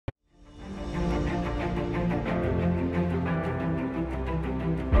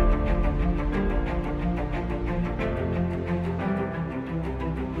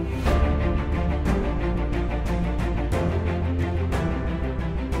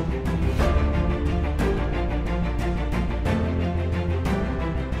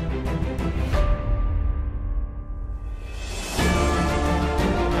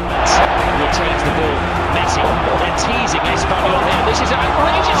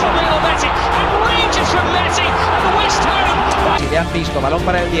visto, balón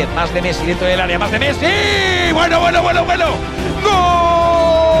para el 10, más de Messi dentro del área, más de Messi. Bueno. ¡Gol!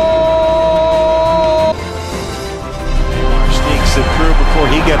 Sneaks it through before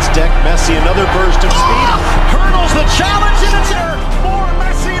he gets decked. Messi, another burst of speed. Hurdles the challenge and it's there. More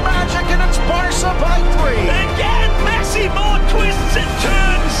Messi magic and it's Barca by 3. Again, Messi, more twists and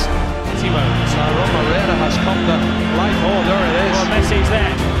turns. Herrera has come to life. Oh, there it is. Well, Messi's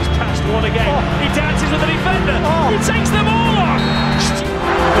there. He's passed one again. He dances with the defender. He takes them all on.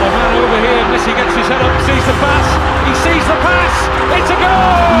 Got a man over here. Messi gets his head up, sees the pass. He sees the pass. It's a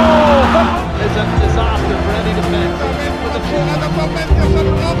goal! It's a disaster for any defense.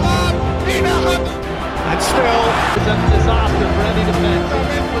 And still, it's a disaster for any defense.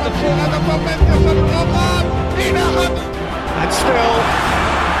 and still,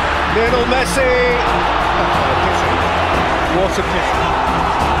 Lionel Messi. What a kick.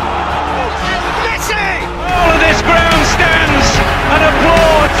 Messi! All of this ground stands and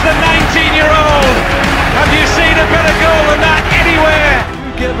applauds the 19-year-old. Have you seen a better goal than that anywhere?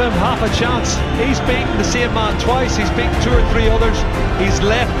 Give him half a chance. He's beaten the same man twice. He's beaten 2 or 3 others. He's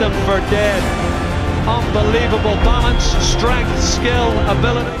left them for dead. Unbelievable balance, strength, skill,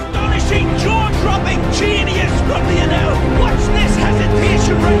 ability. Astonishing, jaw-dropping genius from Lionel. Watch this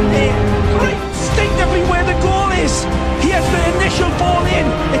hesitation right there. Great instinct everywhere the goal is. He has the initial ball in.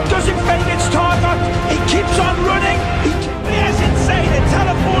 It doesn't fake its target. He keeps on running. He has inside a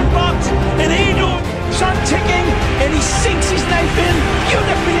telephone box. And he knows it's on ticking. And he sinks his knife in.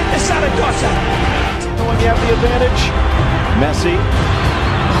 Beautifully into Saragossa. When you have the advantage, Messi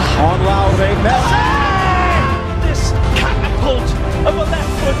on Lowry. Messi! This catapult of a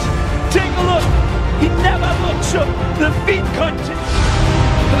left foot. Take a look. He never looks up. The feet continue.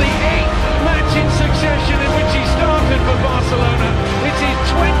 For the 8th match in succession in which he started for Barcelona. It's his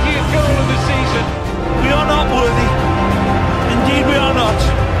 20th goal of the season. We are not worthy. Indeed we are not.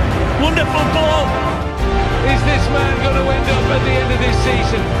 Wonderful ball. Is this man going to end up at the end of this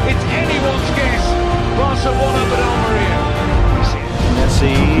season? It's anyone's guess. Barca won up at Almeria.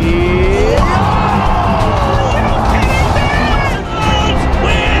 Messi.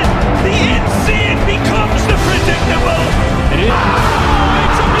 Where the insane becomes the predictable.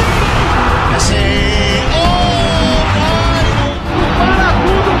 Messi.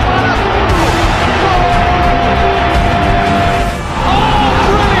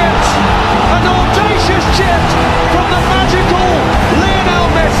 An audacious chip from the magical Lionel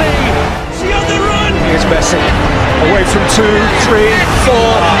Messi. Is he on the run? Here's Messi. Away from 2, 3, 4.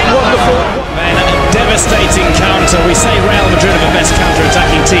 Wonderful. Man, a devastating counter. We say Real Madrid are the best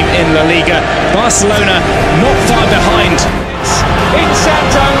counter-attacking team in La Liga. Barcelona not far behind. In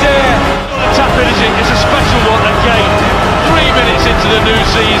Santander. Tough finishing. It's a special one again. 3 minutes into the new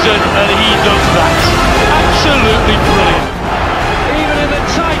season and he does that. Absolutely brilliant. Even in the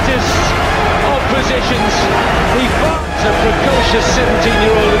tightest of positions, he finds a precocious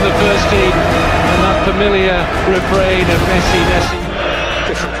 17-year-old in the first team. And that familiar refrain of Messi.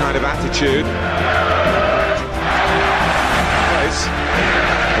 Different kind of attitude. This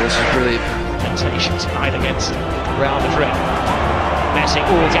is brilliant. Temptation tonight against Real Madrid. Messi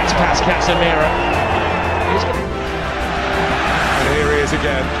gets past Casemiro. And here he is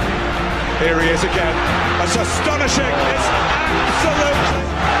again. That's astonishing. It's absolutely.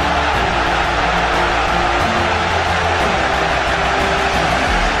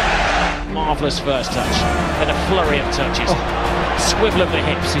 Marvellous first touch, then a flurry of touches. Swivel of the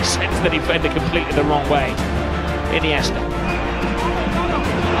hips, he sends the defender completely the wrong way. Iniesta.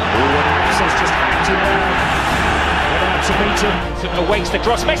 Says just acting without to beat him. Awaits the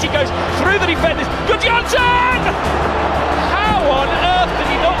cross. Messi goes through the defenders. Good Johnson! How on earth did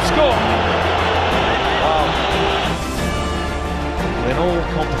he not score? Wow. In all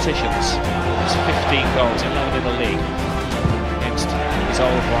competitions, it's 15 goals, 11 in the league against his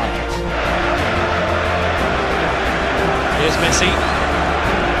old rivals. Here's Messi.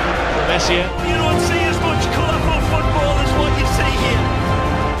 You don't see as much colourful football as what you see here.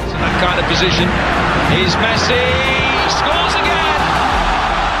 In that kind of position is Messi. Scores again.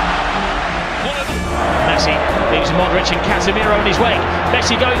 Messi leaves Modric and Casemiro on his way.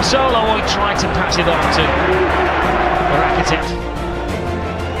 Messi going solo, or he tried to pass it on to Rakitic.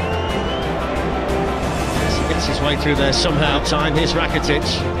 Messi gets his way through there somehow. Time. Here's Rakitic.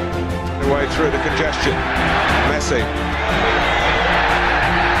 The way through the congestion. Messi.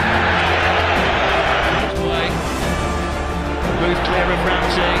 Move clear of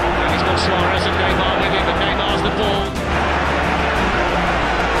Ramsey. He's got Suarez and Neymar with him, but Neymar's the ball.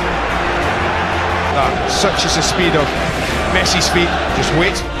 Such is the speed of Messi's feet. Just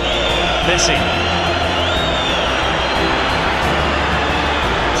wait. Messi.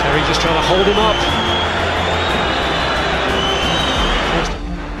 Referee just trying to hold him up.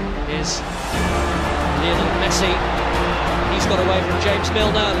 Is Lionel Messi. He's got away from James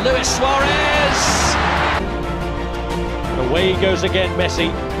Milner. Luis Suarez. Away he goes again, Messi.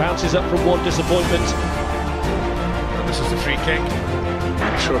 Bounces up from one disappointment. And this is the free kick.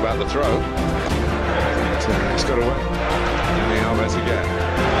 Not sure about the throw. It's got away. Lionel Messi again.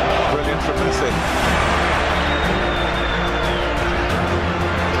 Brilliant from Messi.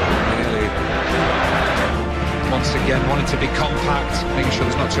 Nearly. Once again, wanting to be compact, making sure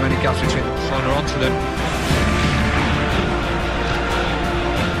there's not too many gaps between throwing her onto them.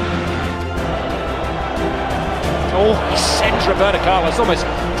 Oh, he sends Roberto Carlos, almost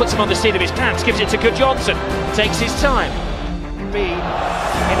puts him on the seat of his pants, gives it to Good Johnson, takes his time. Be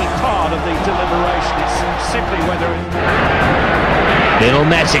any part of the deliberation, it's simply whether Lionel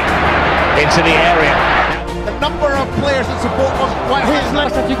Messi into the area. the number of players that support wasn't quite high.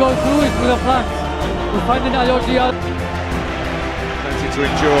 That you go through it with a flat. We're finding out the other. Plenty to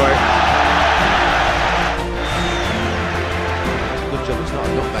enjoy. Good job it's not a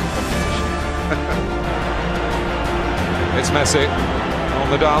knockback competition. It's Messi on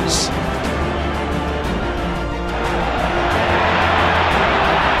the dance.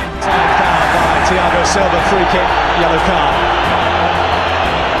 Timed down by Thiago Silva, free kick, yellow card.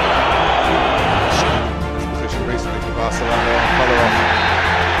 Position recently for Barcelona on Kolarov.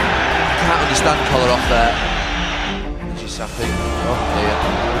 Can't understand Kolarov there. Just happy. Oh, yeah.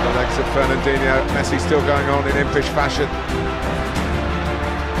 The legs of Fernandinho. Messi still going on in impish fashion.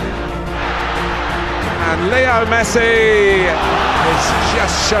 And Leo Messi is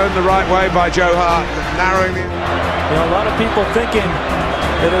just shown the right way by Joe Hart, narrowing the... You know, a lot of people thinking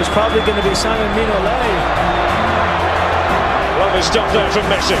that it was probably going to be Simon Mignolet. Lovely stop there from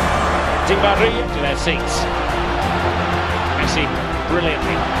Messi. Di Maria to their seats. Messi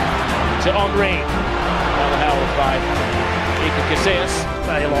brilliantly to Henry. Well held by Iker Casillas.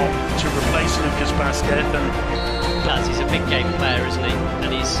 Bale on to replace Lucas Basquet. He's a big game player, isn't he?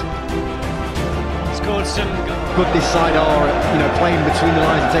 And he's scored some good this side are, playing between the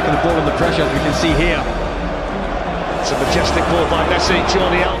lines and taking the ball under pressure, as we can see here. It's a majestic ball by Messi,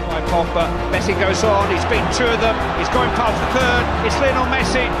 Jordi Alba by Pogba. Messi goes on, he's beaten two of them, he's going past the third, it's Lionel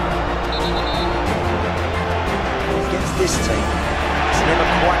Messi. Against this team, it's never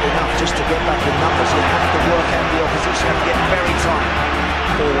quite enough just to get back the numbers. You have to work out the opposition, you have to get very tight.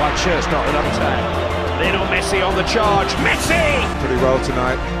 Four white shirts, not another time. Lionel Messi on the charge, Messi! Pretty well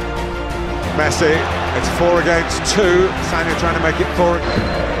tonight. Messi, it's 4 against 2. Sanya trying to make it 4.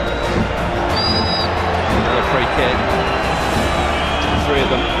 another free kick. Three of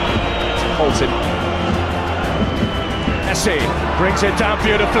them to Holton. Messi brings it down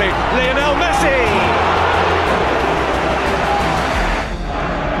beautifully. Lionel Messi!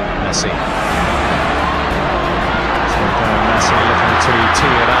 Messi. Messi looking to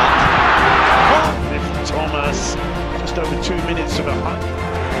tee it up. Thomas, just over 2 minutes of a hunt.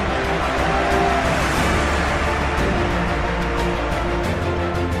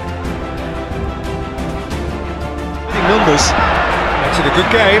 Numbers. Makes it a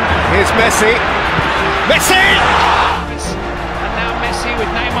good game. Here's Messi. Messi! And now Messi with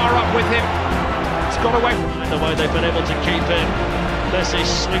Neymar up with him. It's got away from the way they've been able to keep him. Messi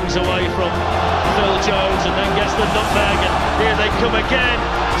swings away from Phil Jones and then gets the nutmeg, and here they come again.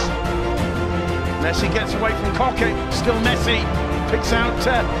 Messi gets away from Koke. Still Messi. Picks out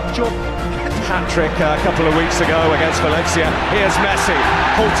John. Hat-trick a couple of weeks ago against Valencia. Here's Messi.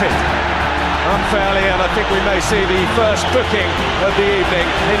 Halted unfairly, and I think we may see the first booking of the evening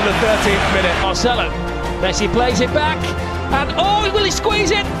in the 13th minute. Marcelo. Messi plays it back, and oh, will he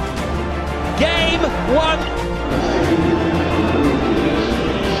squeeze it? Game 1.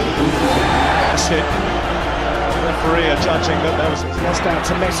 That's it. The referee are judging that there was... Lost out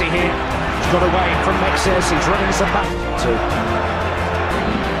to Messi here. He's got away from Mexes. He's running some back to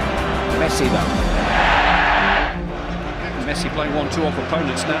Messi though. Messi playing 1-2 off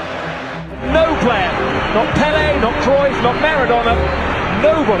opponents now. No player, not Pele, not Cruyff, not Maradona,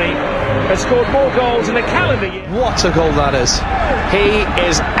 nobody has scored more goals in a calendar year. What a goal that is. He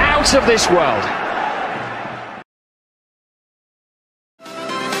is out of this world.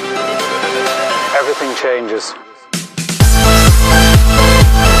 Everything changes.